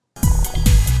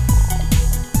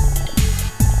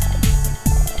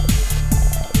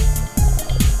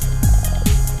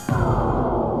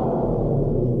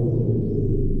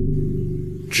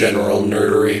general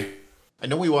nerdery. I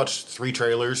know we watched 3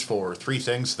 trailers for 3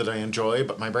 things that I enjoy,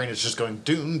 but my brain is just going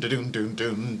doon, doon, doon,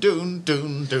 doon, doon,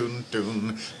 doon, doon,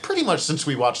 doon. Pretty much since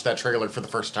we watched that trailer for the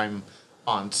first time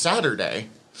on Saturday.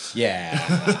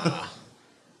 Yeah.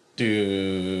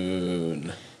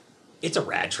 Dune. It's a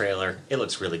rad trailer. It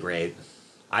looks really great.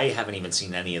 I haven't even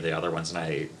seen any of the other ones, and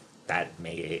I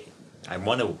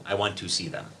want to see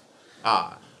them.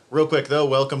 Real quick though,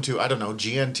 welcome to,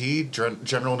 GNT,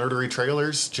 General Nerdery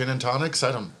Trailers, Gin and Tonics,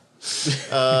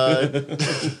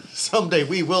 someday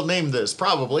we will name this,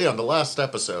 probably on the last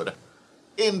episode.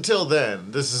 Until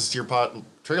then, this is your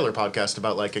trailer podcast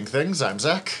about liking things. I'm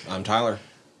Zach. I'm Tyler.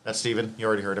 That's Steven. You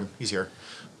already heard him. He's here.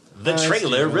 The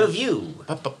trailer review.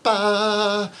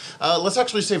 Let's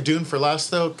actually save Dune for last,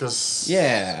 though, because...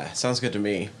 Yeah, sounds good to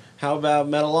me. How about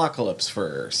Metalocalypse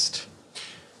first?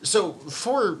 So,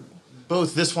 for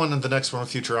both this one and the next one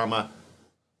with Futurama,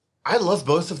 I love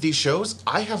both of these shows.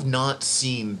 I have not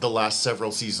seen the last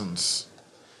several seasons.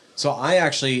 So I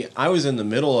was in the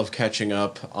middle of catching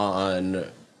up on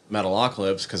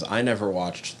Metalocalypse because I never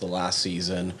watched the last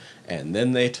season, and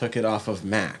then they took it off of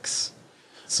Max.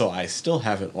 So I still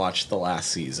haven't watched the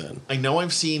last season. I know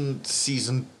I've seen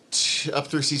up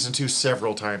through season 2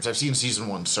 several times. I've seen season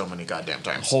 1 so many goddamn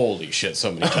times. Holy shit,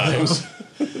 so many times.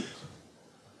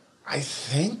 I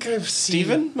think I've seen...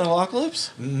 Steven,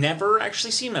 Metalocalypse? Never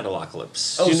actually seen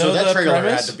Metalocalypse. Oh, you know so that the trailer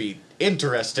premise? had to be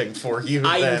interesting for you.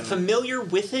 I'm then. familiar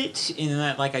with it in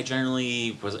that, like,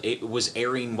 it was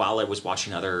airing while I was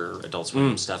watching other Adult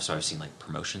Swim stuff, so I've seen like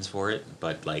promotions for it,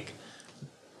 but like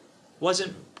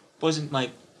wasn't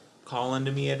like calling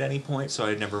to me at any point, so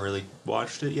I'd never really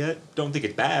watched it yet. Don't think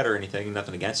it's bad or anything,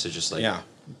 nothing against it, just like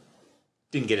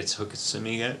didn't get its hooks in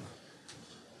me yet.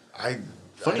 I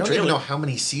don't even know how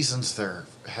many seasons there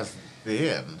have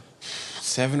been.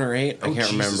 7 or 8? I can't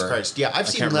Jesus remember. Christ. Yeah, I've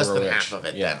seen less than half of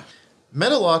it then.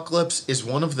 Metalocalypse is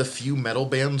one of the few metal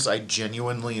bands I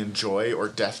genuinely enjoy, or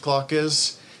Deathclock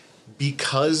is,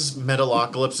 because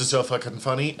Metalocalypse is so fucking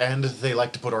funny, and they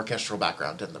like to put orchestral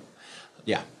background in them.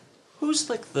 Yeah. Who's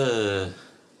like the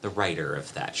writer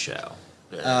of that show?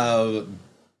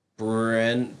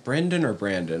 Brendan or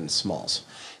Brandon Smalls.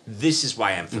 This is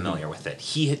why I'm familiar with it.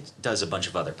 He does a bunch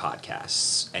of other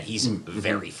podcasts, and he's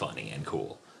very funny and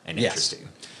cool and interesting.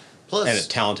 Plus, And a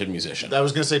talented musician. I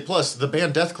was going to say, plus, the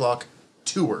band Deathclock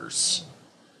tours.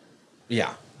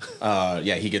 Yeah.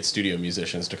 He gets studio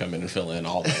musicians to come in and fill in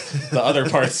all the other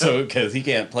parts, so because he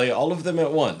can't play all of them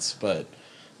at once. But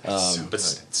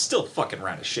still fucking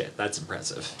rad as shit. That's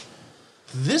impressive.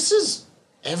 This is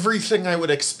everything I would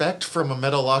expect from a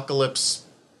Metalocalypse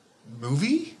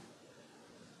movie.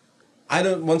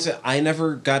 I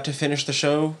never got to finish the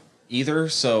show either,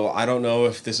 so I don't know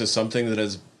if this is something that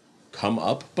has come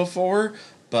up before,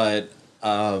 but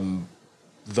The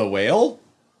Whale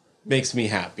makes me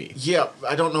happy. Yeah,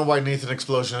 I don't know why Nathan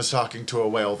Explosion is talking to a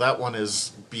whale. That one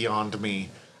is beyond me.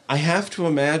 I have to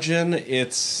imagine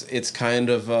it's kind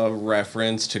of a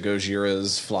reference to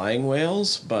Gojira's Flying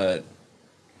Whales, but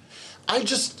I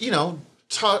just,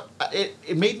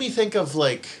 it made me think of,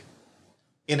 like,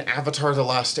 in Avatar The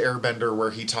Last Airbender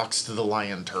where he talks to the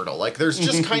lion turtle. Like, there's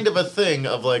just kind of a thing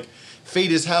of, like,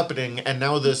 fate is happening, and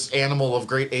now this animal of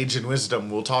great age and wisdom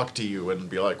will talk to you and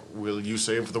be like, will you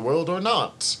save the world or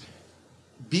not?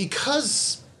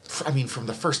 Because, from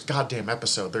the first goddamn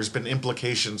episode, there's been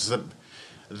implications that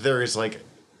there is, like,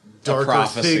 darker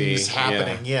things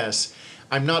happening, yes.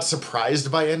 I'm not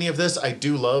surprised by any of this. I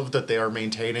do love that they are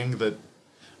maintaining that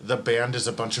the band is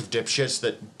a bunch of dipshits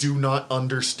that do not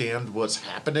understand what's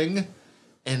happening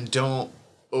and don't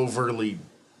overly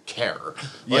care.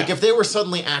 Yeah. Like, if they were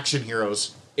suddenly action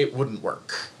heroes, it wouldn't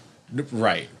work.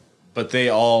 Right. But they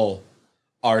all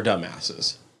are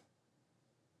dumbasses.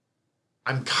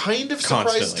 I'm kind of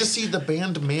surprised to see the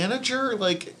band manager,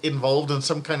 like, involved in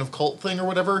some kind of cult thing or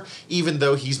whatever, even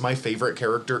though he's my favorite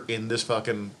character in this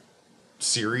fucking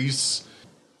series.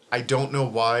 I don't know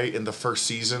why in the first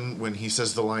season when he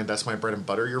says the line, "That's my bread and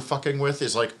butter you're fucking with,"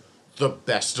 is like the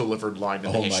best delivered line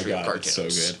in the history of cartoons.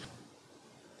 It's so good.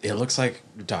 It looks like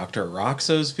Dr.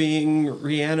 Roxo's being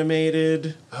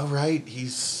reanimated. Oh, right. He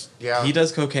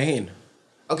does cocaine.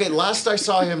 Okay, last I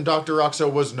saw him, Dr.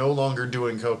 Roxo was no longer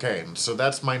doing cocaine, so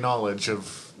that's my knowledge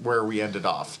of where we ended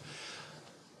off.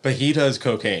 But he does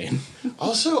cocaine.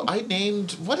 Also,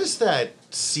 what is that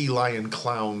sea lion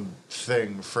clown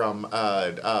thing from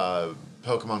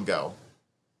Pokemon Go?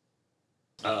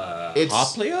 It's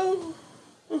Hoplio?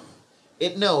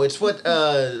 it's what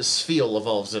Spheal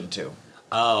evolves into.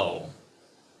 Oh.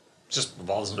 Just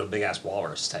evolves into a big-ass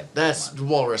walrus type. That's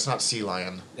walrus, not sea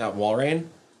lion. Yeah, Walrein?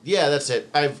 Yeah, that's it.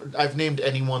 I've named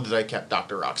anyone that I kept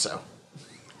Dr. Roxo.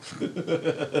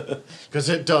 Because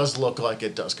it does look like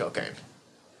it does cocaine.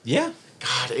 Yeah.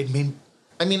 God, I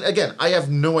mean, again, I have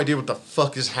no idea what the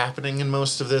fuck is happening in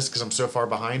most of this because I'm so far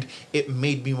behind. It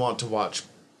made me want to watch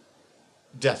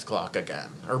Death Clock again.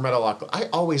 Or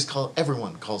Metalocalypse.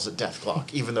 Everyone calls it Death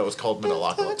Clock, even though it's called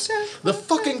Metalocalypse. The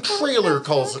fucking trailer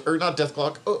calls it, or not Death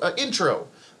Clock, intro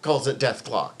calls it Death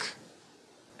Clock.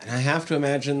 And I have to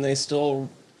imagine they still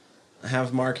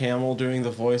have Mark Hamill doing the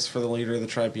voice for the leader of the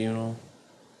tribunal.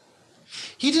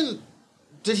 He didn't...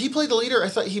 Did he play the leader? I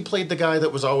thought he played the guy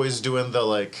that was always doing the,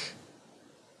 like...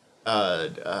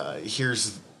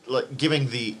 here's... like, giving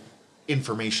the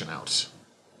information out.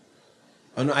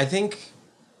 Oh, no, I think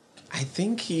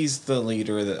he's the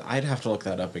leader. That I'd have to look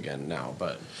that up again now,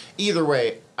 but... Either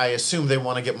way, I assume they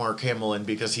want to get Mark Hamill in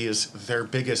because he is their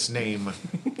biggest name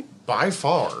by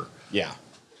far. Yeah.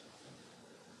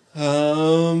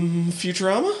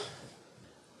 Futurama?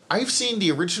 I've seen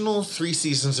the original 3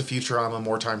 seasons of Futurama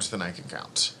more times than I can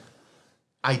count.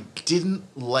 I didn't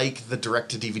like the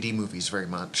direct-to-DVD movies very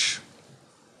much.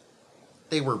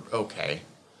 They were okay.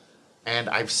 And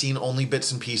I've seen only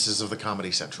bits and pieces of the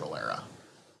Comedy Central era.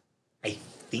 I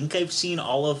think I've seen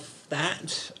all of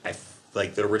that.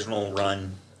 Like the original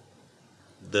run,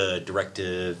 the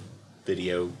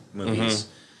direct-to-video movies.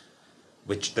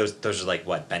 Which those are like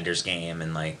what, Bender's Game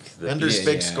and like the Bender's Yeah,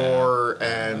 Big yeah. Score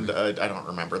and I don't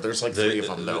remember. There's like 3 of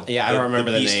them though. Yeah, I don't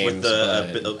remember the Beast names. with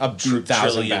the but a trillion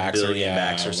thousand backs billion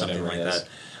backs or something whatever like it is.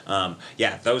 that.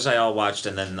 Yeah, those I all watched,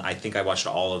 and then I think I watched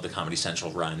all of the Comedy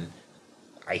Central run.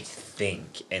 I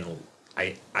think, and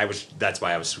I was, that's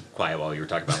why I was quiet while you were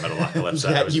talking about Metalocalypse.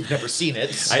 Yeah, you've never seen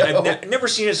it. So. I've never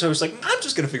seen it, so I was like, I'm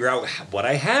just going to figure out what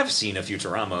I have seen of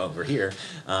Futurama over here.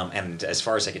 And as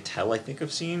far as I could tell, I think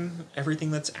I've seen everything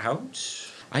that's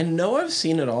out. I know I've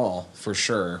seen it all, for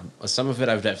sure. Some of it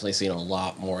I've definitely seen a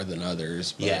lot more than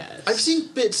others. But Yes. I've seen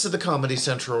bits of the Comedy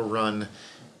Central run.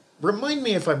 Remind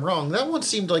me if I'm wrong. That one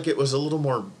seemed like it was a little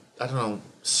more, I don't know,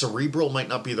 cerebral might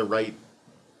not be the right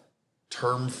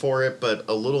term for it, but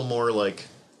a little more like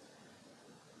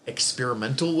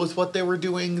experimental with what they were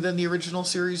doing than the original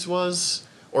series was.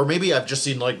 Or maybe I've just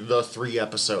seen like the 3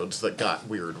 episodes that got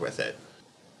weird with it.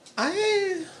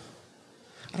 I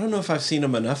don't know if I've seen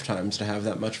them enough times to have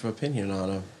that much of an opinion on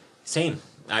them. Same.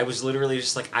 I was literally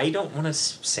just like, I don't want to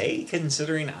say,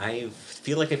 considering I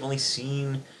feel like I've only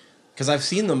seen... Because I've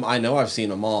seen them, I know I've seen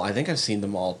them all. I think I've seen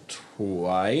them all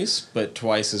twice, but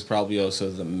twice is probably also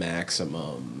the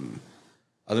maximum.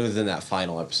 Other than that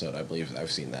final episode, I believe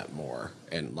I've seen that more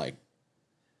and, like,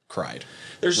 cried.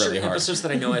 There's really certain hard. episodes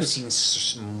that I know I've seen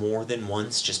more than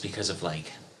once just because of,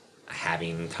 like,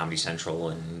 having Comedy Central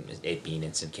and it being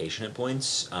in syndication at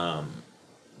points.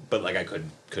 But, like, I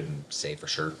couldn't say for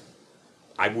sure.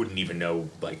 I wouldn't even know,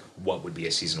 like, what would be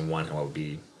a season 1 and what would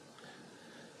be,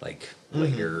 like,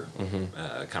 later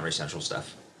Comedy Central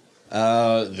stuff.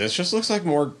 This just looks like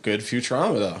more good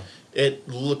Futurama, though. It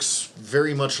looks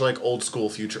very much like old school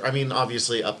Future. I mean,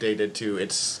 obviously updated to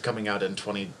it's coming out in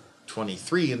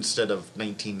 2023 instead of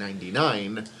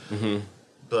 1999.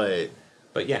 But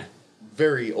yeah.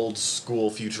 very old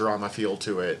school Futurama feel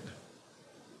to it.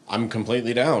 I'm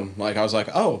completely down. Like, I was like,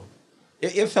 oh,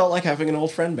 it felt like having an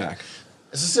old friend back.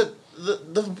 As I said,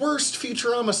 the worst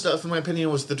Futurama stuff, in my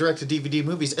opinion, was the direct-to-DVD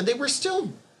movies, and they were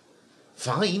still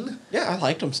fine. Yeah, I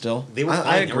liked them still. They were I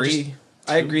fine. They were agree. just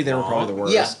I agree they were probably the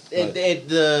worst. Yeah, but-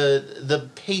 the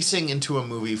pacing into a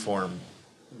movie form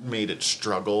made it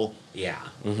struggle. Yeah.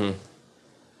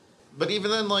 But even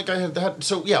then, like, I have that.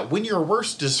 So, yeah, when your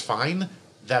worst is fine,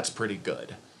 that's pretty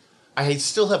good. I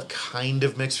still have kind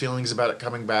of mixed feelings about it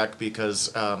coming back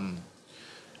because,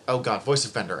 oh god, voice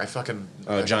of Bender.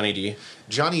 Johnny D.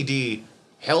 Johnny D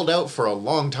held out for a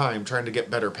long time trying to get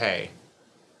better pay.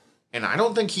 And I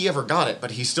don't think he ever got it,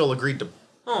 but he still agreed to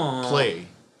play.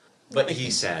 But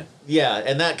he's sad. Yeah,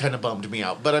 and that kind of bummed me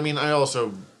out. But I mean, I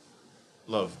also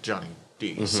love Johnny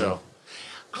D. So,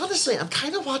 honestly, I'm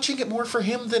kind of watching it more for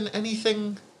him than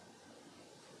anything.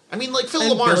 I mean, like, Phil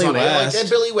And Lamar's Billy on West. it, like, and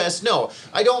Billy West. No,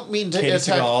 I don't mean to Katie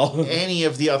attack Seagal. any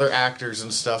of the other actors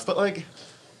and stuff, but, like,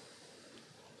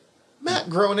 Matt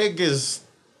Groening is,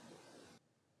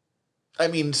 I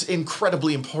mean, it's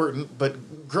incredibly important,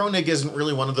 but Groening isn't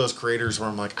really one of those creators where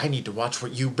I'm like, I need to watch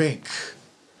what you make.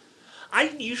 I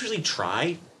usually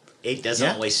try. It doesn't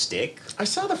Yeah. always stick. I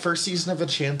saw the first season of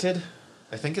Enchanted.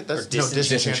 I think that's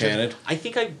Disenchanted. I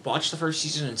think I watched the first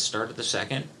season and started the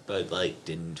second, but like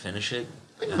didn't finish it.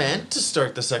 I meant to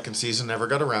start the second season, never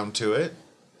got around to it.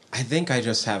 I think I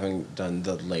just haven't done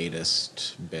the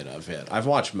latest bit of it. I've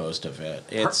watched most of it.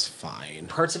 It's fine.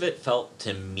 Parts of it felt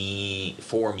to me,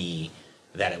 for me,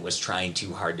 that it was trying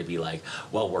too hard to be like,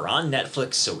 well, we're on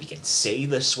Netflix, so we can say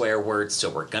the swear words, so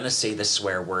we're gonna say the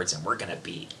swear words, and we're gonna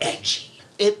be edgy.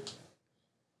 This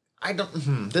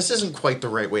isn't quite the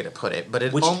right way to put it, but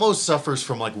it Which- almost suffers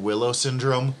from like Willow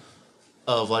syndrome,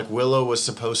 of like Willow was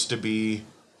supposed to be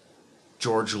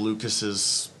George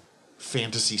Lucas's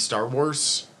fantasy Star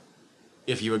Wars,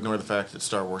 if you ignore the fact that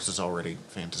Star Wars is already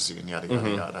fantasy and yada yada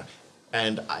yada.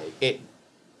 And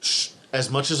as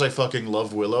much as I fucking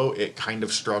love Willow, it kind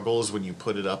of struggles when you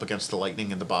put it up against the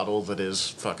lightning in the bottle that is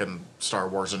fucking Star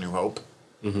Wars: A New Hope.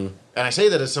 Mm-hmm. And I say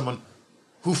that as someone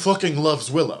who fucking loves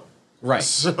Willow. Right.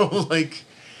 So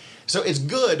it's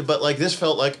good, but like this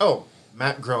felt like, oh,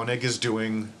 Matt Groening is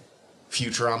doing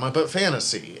Futurama but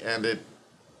fantasy, and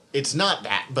it's not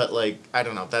that, but like I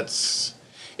don't know,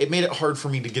 it made it hard for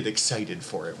me to get excited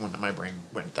for it when my brain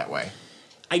went that way.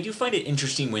 I do find it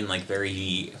interesting when like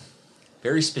very,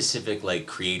 very specific like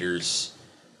creators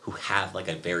who have like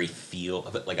a very feel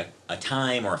of it, like a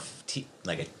time or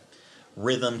like a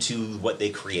rhythm to what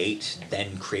they create,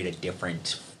 then create a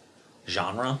different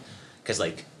genre. Because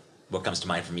like what comes to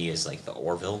mind for me is like the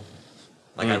Orville.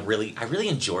 Like I really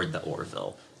enjoyed the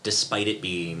Orville, despite it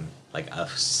being like a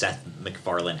Seth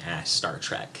MacFarlane-ass Star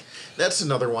Trek. That's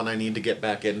another one I need to get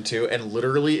back into, and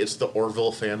literally it's the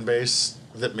Orville fan base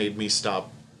that made me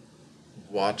stop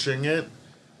watching it.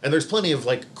 And there's plenty of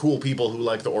like cool people who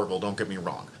like the Orville, don't get me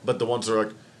wrong, but the ones that are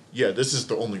like, yeah, this is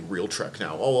the only real Trek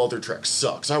now. All other Trek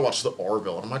sucks. I watched the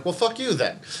Orville, and I'm like, well, fuck you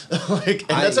then. And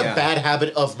that's a bad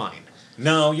habit of mine.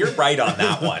 No, you're right on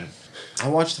that one. I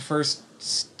watched the first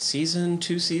season,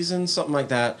 2 seasons, something like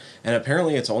that, and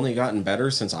apparently it's only gotten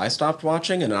better since I stopped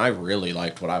watching, and I really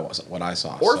liked what I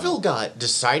saw. Orville got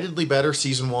decidedly better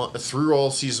through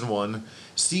all season 1.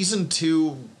 Season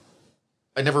 2,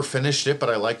 I never finished it, but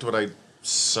I liked what I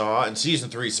saw, and season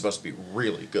 3 is supposed to be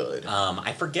really good.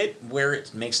 I forget where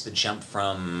it makes the jump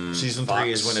from. Season Fox.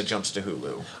 3 is when it jumps to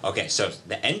Hulu. Okay, so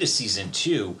the end of season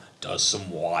 2 does some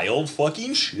wild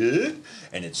fucking shit,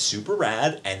 and it's super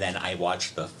rad. And then I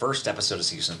watched the first episode of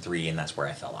season 3, and that's where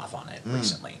I fell off on it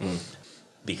recently.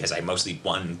 Because I mostly,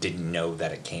 didn't know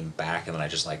that it came back, and then I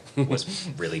just, like, was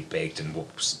really baked, and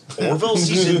whoops, Orville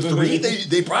season 3,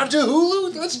 they brought it to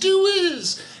Hulu? Let's do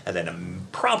this! And then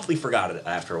promptly forgot it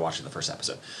after watching the first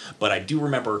episode. But I do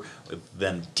remember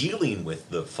them dealing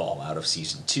with the fallout of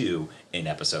season 2 in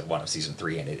episode 1 of season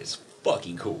 3, and it is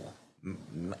fucking cool.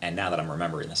 And now that I'm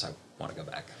remembering this, I want to go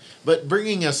back. But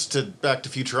bringing us back to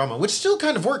Futurama, which still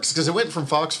kind of works, because it went from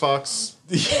Fox,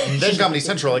 then Comedy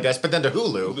Central, I guess, but then to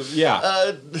Hulu.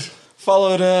 Yeah.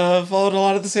 Followed a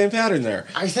lot of the same pattern there.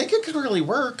 I think it could really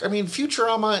work. I mean,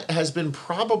 Futurama has been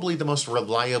probably the most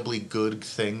reliably good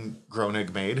thing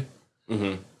Groening made.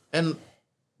 Mm-hmm. And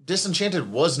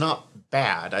Disenchanted was not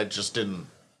bad. I just didn't...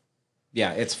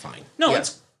 Yeah, it's fine. No,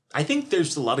 I think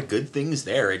there's a lot of good things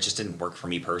there. It just didn't work for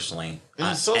me personally.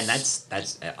 And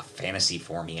that's a fantasy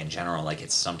for me in general. Like,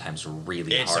 it's sometimes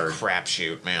really hard. It's a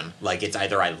crapshoot, man. Like, it's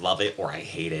either I love it or I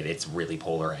hate it. It's really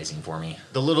polarizing for me.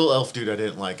 The little elf dude I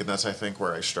didn't like, and that's, I think,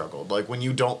 where I struggled. Like, when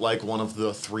you don't like one of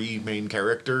the 3 main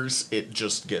characters, it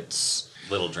just gets...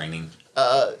 Little draining.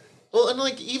 Well, and,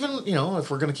 like, even, if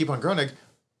we're going to keep on Groening,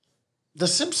 The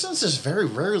Simpsons is very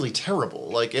rarely terrible.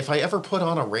 Like, if I ever put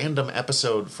on a random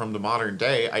episode from the modern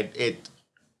day,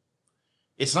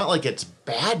 it's not like it's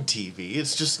bad TV.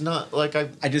 It's just not like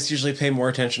I just usually pay more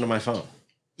attention to my phone.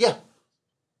 Yeah.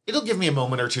 It'll give me a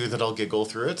moment or two that I'll giggle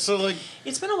through it. So, like...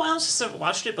 It's been a while since I've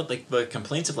watched it, but, like, the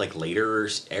complaints of, like, later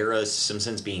era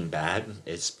Simpsons being bad,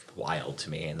 it's wild to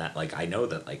me. And that, like, I know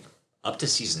that, like, up to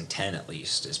season 10 at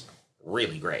least is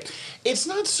really great. It's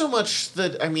not so much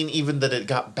that, I mean, even that it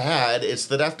got bad, it's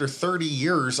that after 30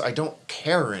 years, I don't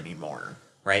care anymore.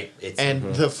 Right?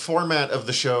 The format of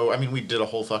the show, I mean, we did a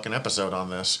whole fucking episode on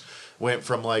this, went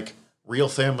from, like, real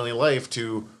family life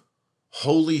to,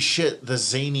 holy shit, the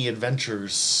zany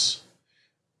adventures.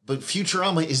 But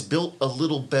Futurama is built a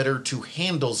little better to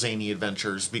handle zany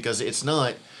adventures, because it's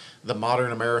not the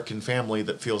modern American family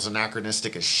that feels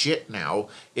anachronistic as shit now.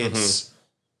 It's...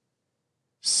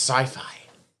 sci-fi.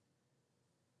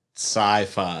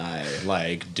 Sci-fi.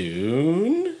 Like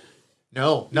Dune?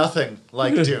 No, nothing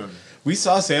like Dune. We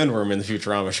saw Sandworm in the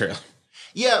Futurama trailer.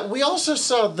 Yeah, we also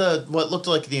saw what looked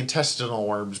like the intestinal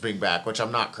worms being back, which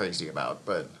I'm not crazy about,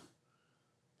 but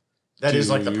that is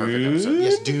like the perfect episode.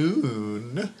 Yes,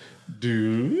 Dune.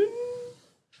 Dune?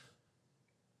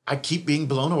 I keep being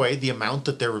blown away the amount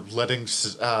that they're letting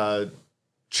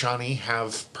Chani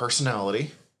have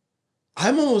personality.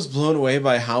 I'm almost blown away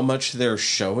by how much they're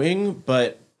showing,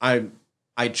 but I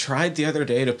tried the other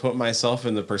day to put myself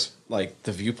in the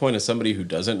viewpoint of somebody who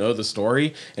doesn't know the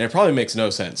story, and it probably makes no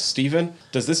sense. Steven,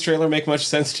 does this trailer make much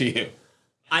sense to you?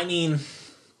 I mean,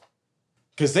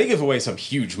 Because they give away some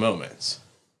huge moments.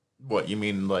 What, you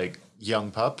mean like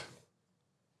young pup?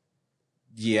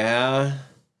 Yeah.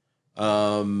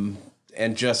 And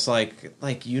just like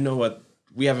you know what,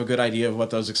 we have a good idea of what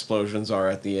those explosions are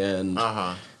at the end.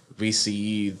 Uh-huh. We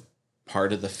see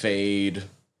part of the fade.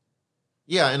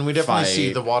 Yeah, and we definitely see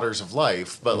Fight. the waters of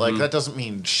life, but like that doesn't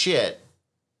mean shit.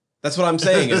 That's what I'm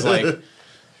saying is like,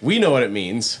 we know what it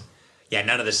means. yeah,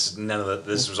 none of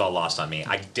this was all lost on me.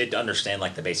 I did understand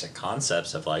like the basic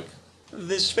concepts of like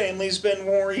this family's been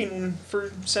warring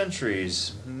for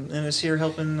centuries and is here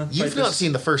helping. You've not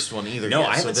seen the first one either. No, yet,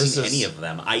 I so haven't this seen is- any of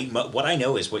them. What I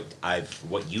know is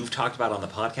what you've talked about on the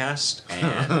podcast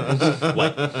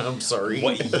and I'm sorry.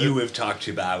 what you have talked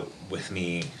about with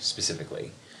me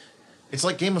specifically. It's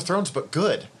like Game of Thrones, but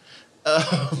good.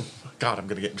 God, I'm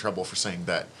going to get in trouble for saying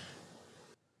that.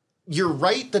 You're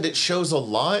right that it shows a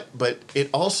lot, but it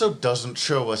also doesn't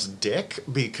show us dick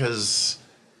because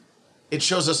it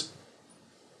shows us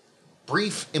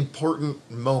brief, important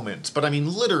moments. But I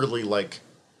mean, literally like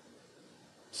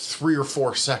 3 or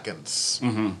 4 seconds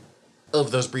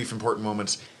of those brief, important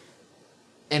moments.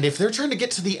 And if they're trying to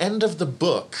get to the end of the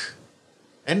book,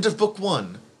 end of book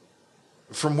 1,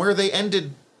 from where they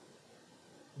ended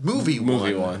movie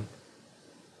one,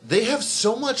 they have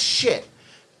so much shit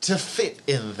to fit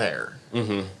in there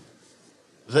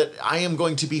that I am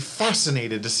going to be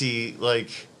fascinated to see,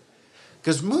 like,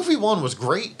 because movie 1 was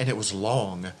great and it was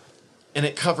long, and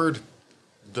it covered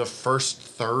the first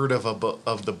third of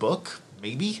the book,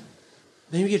 maybe.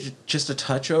 Maybe just a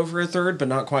touch over a third, but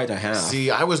not quite a half. See,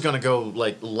 I was gonna go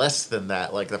like less than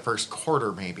that, like the first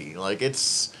quarter, maybe. Like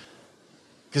it's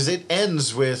because it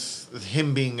ends with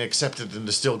him being accepted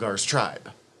into Stilgar's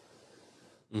tribe.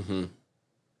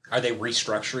 Are they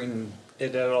restructuring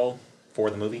it at all for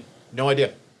the movie? No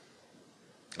idea.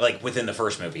 Like within the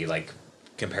first movie, like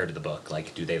compared to the book,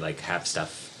 like do they like have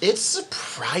stuff? It's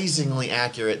surprisingly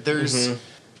accurate. There's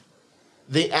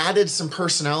they added some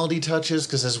personality touches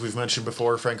because, as we've mentioned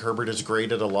before, Frank Herbert is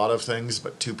great at a lot of things,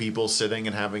 but two people sitting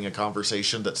and having a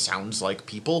conversation that sounds like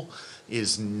people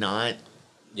is not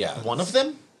one of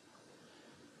them.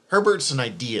 Herbert's an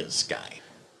ideas guy.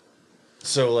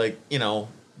 So, like, you know,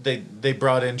 they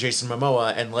brought in Jason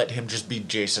Momoa and let him just be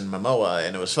Jason Momoa,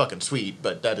 and it was fucking sweet,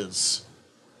 but that is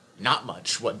not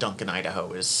much what Duncan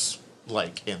Idaho is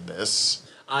like in this.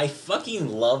 I fucking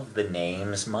love the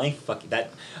names.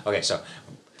 Okay, so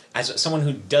as someone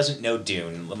who doesn't know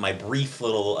Dune, my brief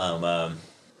little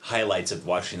highlights of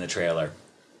watching the trailer.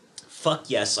 Fuck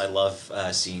yes, I love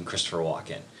seeing Christopher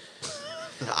Walken.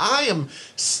 I am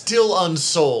still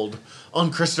unsold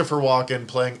on Christopher Walken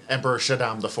playing Emperor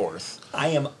Shaddam IV. I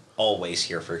am always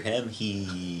here for him.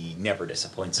 He never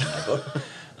disappoints in my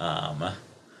book.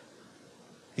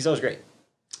 He's always great.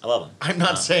 I love him. I'm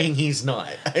not saying he's not.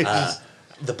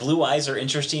 The blue eyes are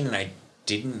interesting, and I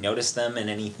didn't notice them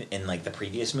in like the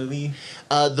previous movie.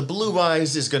 The blue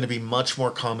eyes is going to be much more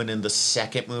common in the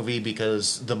second movie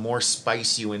because the more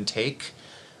spice you intake,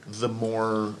 the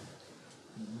more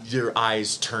your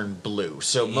eyes turn blue.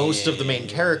 So most of the main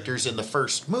characters in the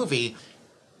first movie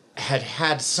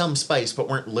had some spice but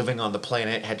weren't living on the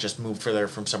planet, had just moved there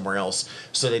from somewhere else,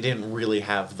 so they didn't really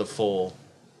have the full...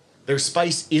 There's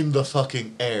spice in the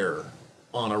fucking air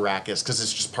on Arrakis because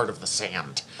it's just part of the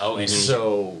sand. Oh, and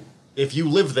so if you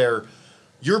live there,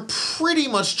 you're pretty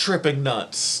much tripping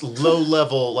nuts, low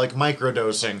level, like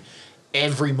microdosing,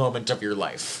 every moment of your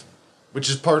life. Which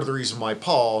is part of the reason why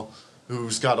Paul,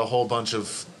 who's got a whole bunch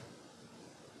of...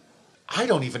 I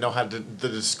don't even know how to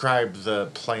describe the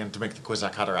plan to make the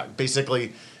Kwisatz Haderach.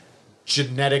 Basically,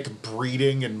 genetic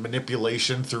breeding and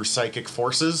manipulation through psychic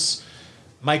forces.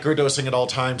 Microdosing at all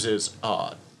times is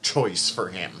a choice for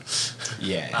him.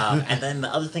 Yeah. and then the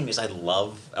other thing is I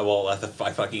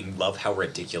fucking love how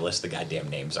ridiculous the goddamn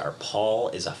names are. Paul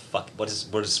is a what is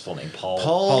his full name?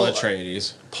 Paul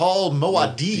Atreides. Paul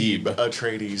Moadib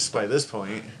Atreides by this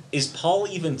point. Is Paul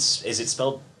even... Is it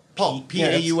spelled... Paul.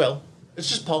 P-A-U-L. It's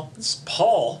just Paul. It's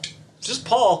Paul. It's just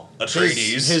Paul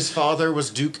Atreides. His father was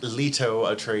Duke Leto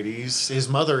Atreides. His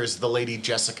mother is the Lady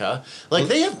Jessica. Like,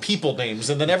 they have people names,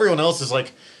 and then everyone else is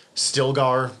like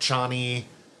Stilgar, Chani,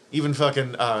 even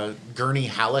fucking Gurney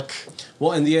Halleck.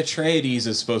 Well, and the Atreides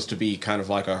is supposed to be kind of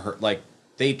like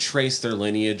they trace their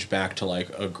lineage back to like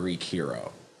a Greek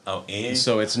hero. Oh,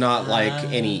 so it's not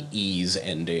like any E's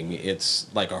ending.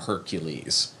 It's like a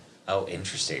Hercules. Oh,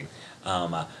 interesting.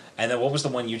 And then what was the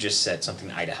one you just said?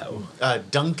 Something Idaho.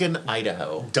 Duncan,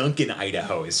 Idaho. Duncan,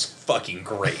 Idaho is fucking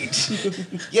great.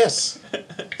 Yes.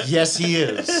 Yes, he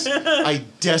is. I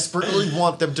desperately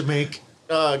want them to make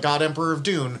God Emperor of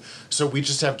Dune, so we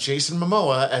just have Jason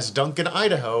Momoa as Duncan,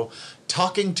 Idaho,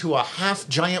 talking to a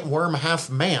half-giant worm,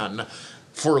 half-man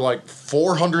for like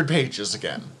 400 pages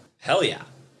again. Hell yeah.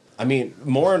 I mean,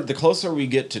 the closer we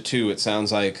get to 2, it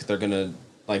sounds like they're gonna,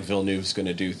 like Villeneuve's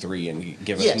gonna do 3 and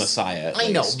give us Messiah.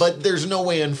 I know, but there's no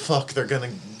way in fuck they're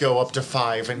gonna go up to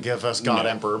 5 and give us God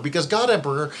Emperor, because God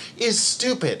Emperor is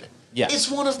stupid. Yeah. It's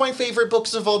one of my favorite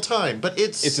books of all time, but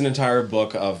it's an entire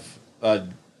book of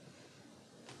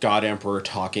God Emperor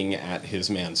talking at his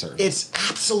manservant. It's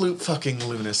absolute fucking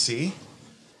lunacy.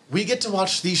 We get to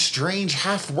watch the strange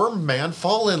half-worm man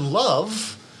fall in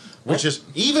love, which is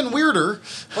even weirder.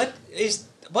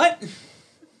 What?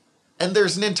 And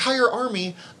there's an entire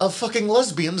army of fucking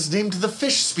lesbians named the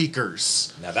Fish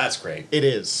Speakers. Now that's great. It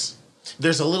is.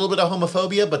 There's a little bit of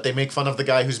homophobia, but they make fun of the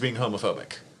guy who's being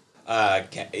homophobic.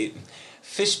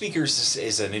 Fish Speakers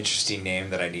is an interesting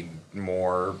name that I need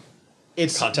more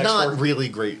It's context not for. really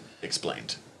great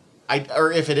explained.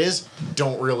 Or if it is,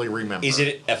 don't really remember. Is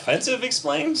it offensive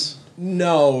explained?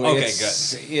 No. Okay,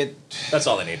 good. That's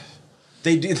all they need.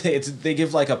 They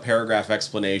give like a paragraph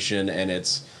explanation, and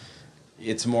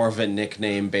it's more of a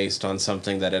nickname based on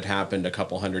something that had happened a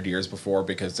couple hundred years before,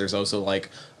 because there's also like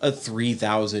a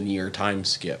 3,000-year time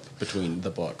skip between the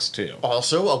books too.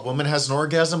 Also, a woman has an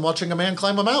orgasm watching a man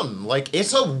climb a mountain. Like,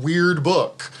 it's a weird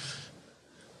book.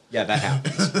 Yeah, that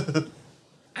happens.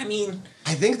 I mean,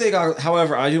 I think they got.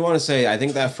 However, I do want to say I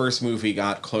think that first movie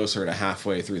got closer to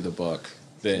halfway through the book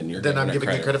than I'm giving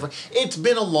it credit for. It's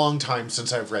been a long time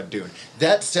since I've read Dune.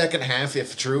 That second half,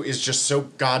 if true, is just so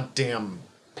goddamn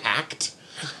packed.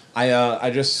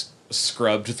 I just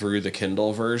scrubbed through the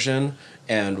Kindle version,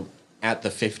 and at the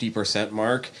 50%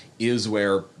 mark is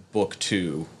where book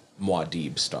 2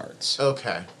 Muad'Dib starts.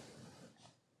 Okay.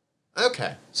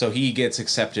 So he gets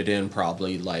accepted in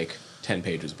probably like 10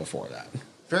 pages before that.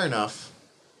 Fair enough.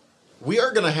 We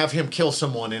are going to have him kill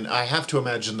someone in, I have to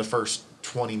imagine, the first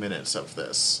 20 minutes of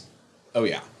this. Oh,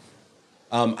 yeah.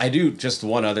 I do, just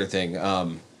one other thing.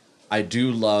 I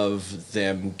do love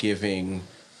them giving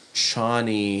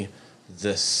Chani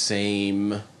the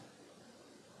same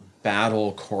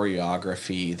battle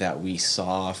choreography that we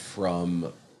saw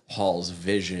from Paul's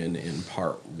vision in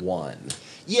part 1.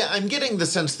 Yeah, I'm getting the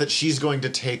sense that she's going to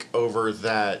take over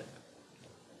that.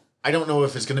 I don't know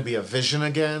if it's going to be a vision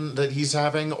again that he's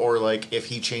having, or like if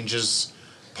he changes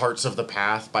parts of the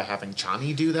path by having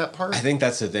Chani do that part. I think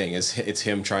that's the thing, is it's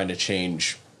him trying to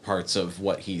change parts of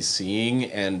what he's seeing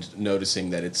and noticing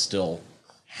that it's still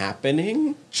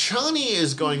happening. Chani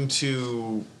is going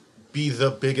to be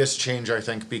the biggest change, I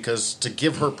think, because to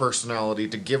give her personality,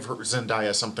 to give her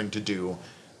Zendaya something to do,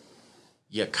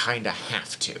 you kind of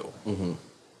have to. Mm-hmm.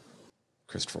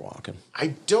 Christopher Walken.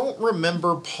 I don't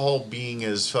remember Paul being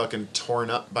as fucking torn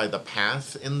up by the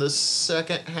path in the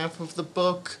second half of the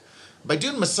book. By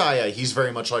Dune Messiah, he's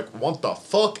very much like, want the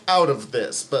fuck out of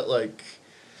this, but like...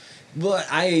 But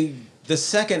the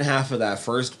second half of that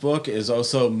first book is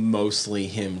also mostly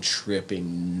him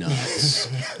tripping nuts.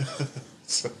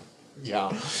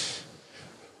 Yeah.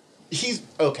 He's...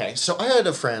 Okay, so I had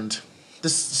a friend,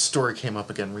 this story came up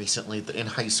again recently in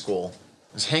high school.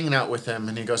 I was hanging out with him,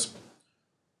 and he goes,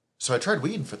 so I tried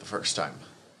weed for the first time.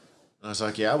 And I was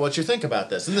like, yeah, what you think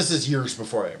about this? And this is years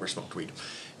before I ever smoked weed.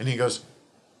 And he goes,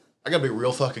 I gotta be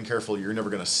real fucking careful, you're never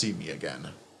gonna see me again.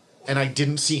 And I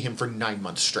didn't see him for 9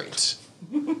 months straight.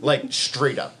 Like,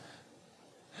 straight up.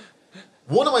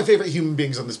 One of my favorite human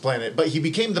beings on this planet, but he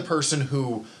became the person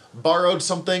who borrowed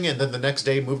something and then the next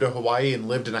day moved to Hawaii and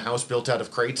lived in a house built out of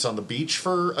crates on the beach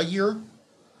for a year.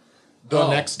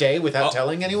 Next day without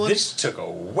telling anyone. This took a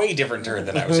way different turn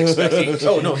than I was expecting.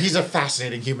 Oh, no, he's a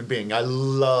fascinating human being. I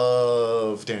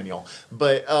love Daniel.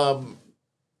 But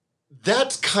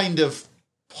that's kind of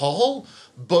Paul,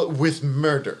 but with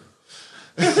murder.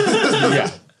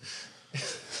 Yeah.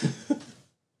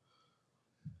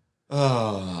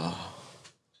 Oh.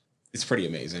 It's pretty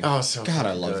amazing. Oh, so God,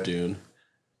 I love good. Dune.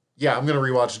 Yeah, I'm going to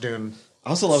rewatch Dune. I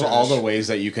also love all the ways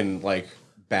that you can, like,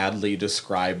 badly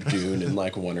describe Dune in,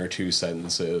 like, 1 or 2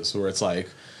 sentences, where it's like,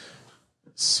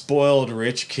 spoiled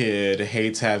rich kid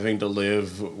hates having to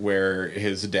live where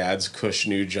his dad's cush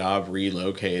new job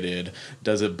relocated,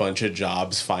 does a bunch of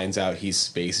jobs, finds out he's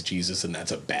Space Jesus, and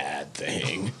that's a bad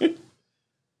thing.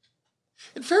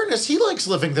 In fairness, he likes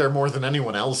living there more than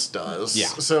anyone else does. Yeah.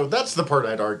 So that's the part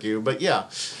I'd argue, but yeah.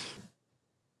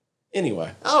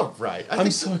 Anyway. All right. I'm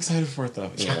so excited for it,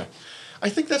 though. Anyway. I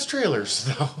think that's trailers,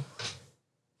 though.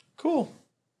 Cool.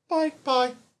 Bye.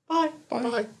 Bye. Bye. Bye.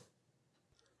 Bye.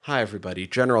 Hi, everybody.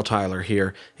 General Tyler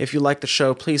here. If you like the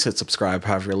show, please hit subscribe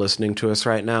however you're listening to us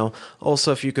right now.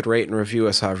 Also, if you could rate and review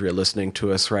us however you're listening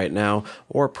to us right now,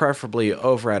 or preferably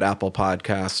over at Apple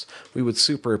Podcasts, we would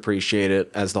super appreciate it,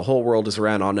 as the whole world is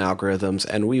ran on algorithms,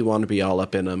 and we want to be all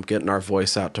up in them, getting our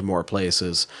voice out to more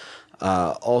places.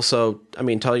 Also,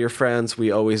 tell your friends.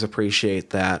 We always appreciate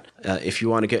that. If you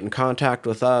want to get in contact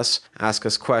with us, ask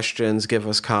us questions, give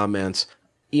us comments,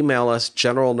 email us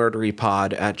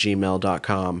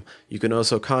generalnerderypod@gmail.com. You can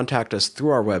also contact us through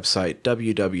our website,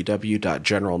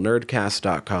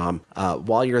 www.generalnerdcast.com.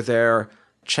 While you're there,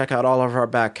 check out all of our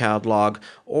back catalog,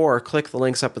 or click the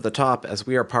links up at the top, as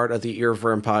we are part of the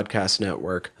Earworm Podcast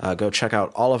Network. Go check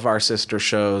out all of our sister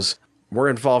shows. We're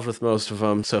involved with most of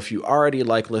them, so if you already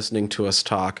like listening to us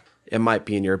talk, it might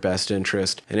be in your best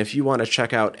interest. And if you want to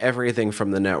check out everything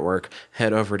from the network,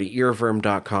 head over to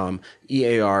earworm.com,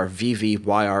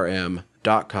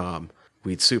 EARVVYRM.com.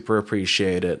 We'd super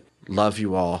appreciate it. Love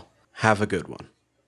you all. Have a good one.